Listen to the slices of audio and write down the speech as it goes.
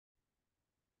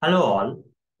Hello all,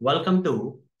 welcome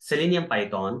to Selenium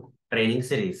Python training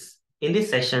series. In this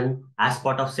session, as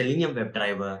part of Selenium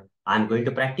WebDriver, I'm going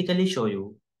to practically show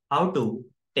you how to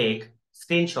take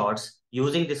screenshots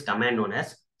using this command known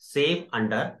as save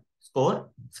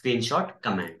underscore screenshot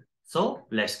command. So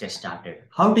let's get started.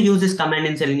 How to use this command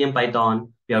in Selenium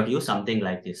Python? We have to use something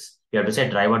like this. We have to say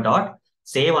driver dot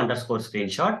save underscore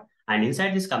screenshot, and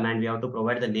inside this command we have to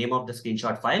provide the name of the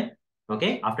screenshot file.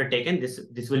 Okay, after taken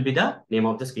this will be the name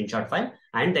of the screenshot file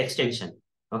and the extension.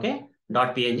 Okay,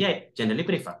 .png I generally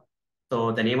prefer.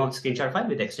 So the name of the screenshot file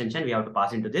with extension we have to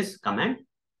pass into this command,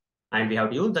 and we have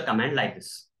to use the command like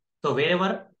this. So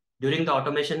wherever during the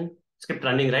automation script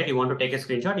running, right, you want to take a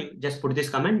screenshot, you just put this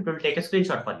command, it will take a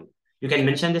screenshot for you. You can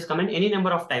mention this command any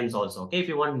number of times also. Okay, if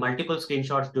you want multiple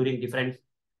screenshots during different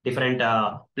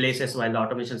places while the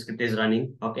automation script is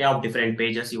running, okay, of different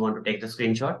pages you want to take the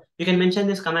screenshot, you can mention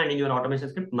this command in your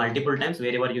automation script multiple times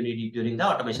wherever you need it during the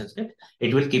automation script.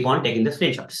 It will keep on taking the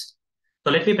screenshots.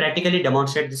 So let me practically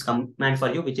demonstrate this command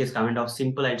for you, which is command of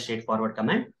simple and straightforward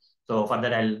command. So for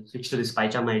that, I'll switch to this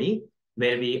PyCharm ID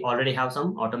where we already have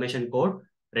some automation code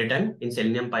written in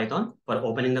Selenium Python for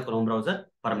opening the Chrome browser,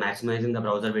 for maximizing the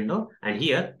browser window. And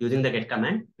here, using the get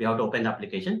command, we have to open the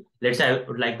application. Let's say I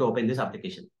would like to open this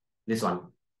application, this one,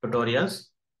 tutorials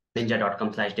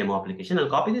ninja.com/demo application. I'll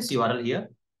copy this URL here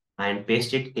and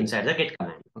paste it inside the get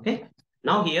command. Okay.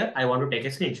 Now here, I want to take a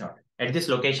screenshot. At this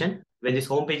location, when this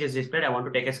home page is displayed, I want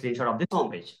to take a screenshot of this home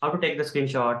page. How to take the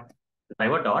screenshot?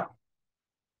 Driver dot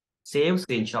save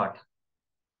screenshot.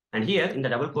 And here in the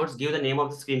double quotes, give the name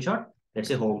of the screenshot. Let's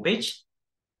say home page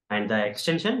and the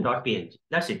extension .png.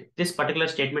 That's it. This particular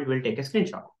statement will take a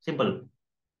screenshot. Simple.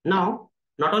 Now,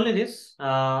 not only this,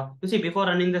 you see before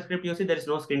running the script, you see there is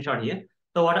no screenshot here.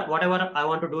 So whatever I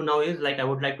want to do now is like I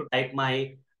would like to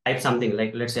type something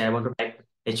like, let's say I want to type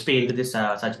HP into this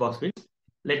search box field.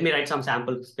 Let me write some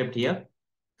sample script here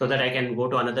so that I can go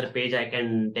to another page. I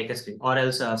can take a screen, or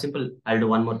else simple. I'll do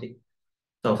one more thing.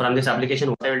 So from this application,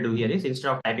 what I will do here is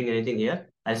instead of typing anything here,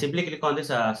 I'll simply click on this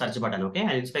search button. Okay,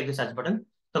 I'll inspect the search button.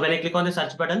 So when I click on the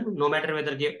search button, no matter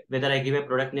whether I give a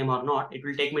product name or not, it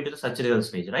will take me to the search results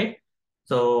page, right?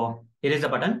 So here is the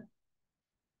button.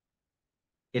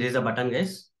 Here is the button,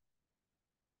 guys.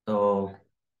 So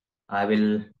I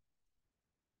will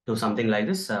do something like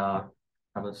this.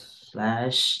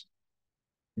 Slash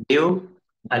div.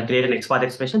 I'll create an XPath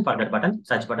expression for that button.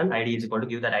 Search button ID is equal to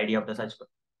give that ID of the search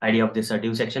ID of this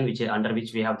div section, which is under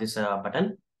which we have this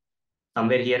button.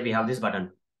 Somewhere here we have this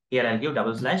button. Here I'll give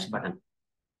double slash button.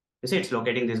 You see it's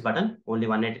locating this button. Only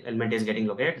one element is getting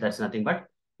located. That's nothing but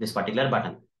this particular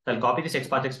button. So I'll copy this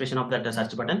XPath expression of that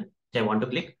search button, which I want to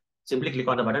click. Simply click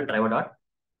on the button driver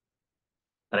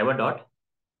dot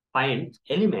find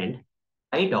element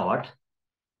I dot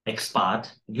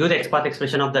XPath. Give the XPath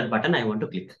expression of that button I want to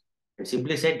click. And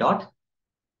simply say dot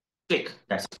click.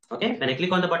 That's it. Okay. When I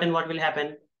click on the button, what will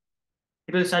happen?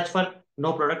 It will search for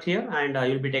no product here, and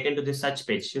you'll be taken to this search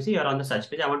page. You see, you're on the search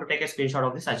page. I want to take a screenshot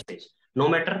of the search page. No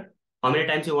matter how many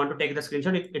times you want to take the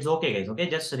screenshot, it's okay, guys. Okay,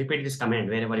 just repeat this command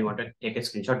wherever you want to take a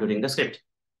screenshot during the script.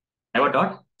 Driver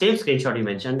dot save screenshot you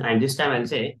mentioned, and this time I'll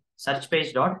say search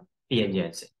page dot png.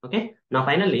 I'll say okay. Now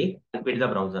finally, I'll quit the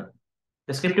browser.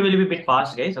 The script will be a bit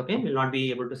fast, guys. Okay, you'll not be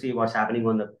able to see what's happening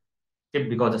on the script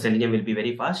because the Selenium will be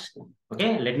very fast.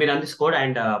 Okay, let me run this code,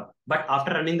 and but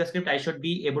after running the script, I should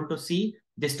be able to see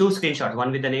these two screenshots,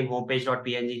 one with the name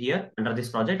homepage.png here under this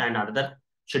project, and another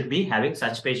should be having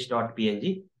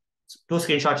searchpage.png. Two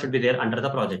screenshots should be there under the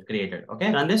project created.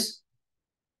 Okay, run this.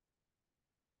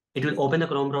 It will open the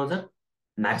Chrome browser,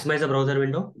 maximize the browser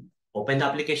window, open the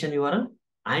application URL,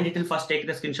 and it will first take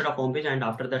the screenshot of homepage, and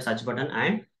after that search button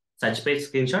and search page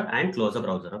screenshot, and close the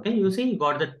browser. Okay, you see you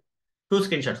got the two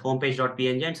screenshots,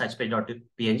 homepage.png and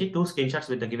searchpage.png, two screenshots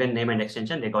with the given name and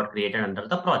extension. They got created under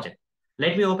the project.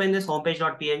 Let me open this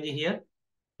homepage.png here.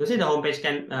 You see the homepage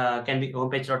can be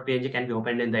homepage.png can be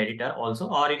opened in the editor also,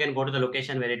 or you can go to the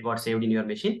location where it got saved in your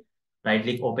machine. Right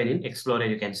click, open in Explorer,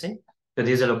 you can say. So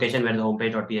this is a location where the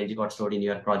homepage.png got stored in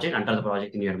your project, under the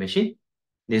project in your machine.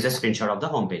 This is a screenshot of the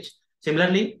homepage.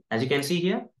 Similarly, as you can see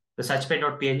here, the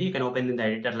searchpage.png you can open in the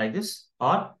editor like this,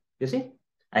 or you see,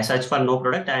 I search for no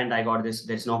product and I got this.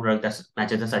 There's no product that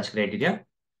matches the search criteria.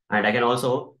 And I can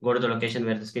also go to the location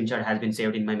where the screenshot has been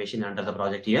saved in my machine under the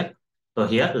project here. So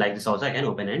here, like this also, I can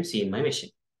open and see in my machine.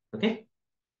 Okay.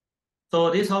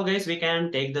 So this is how, guys, we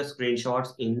can take the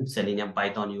screenshots in Selenium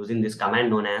Python using this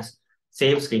command known as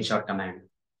save screenshot command.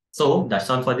 So that's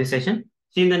all for this session.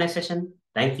 See you in the next session.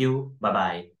 Thank you.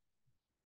 Bye-bye.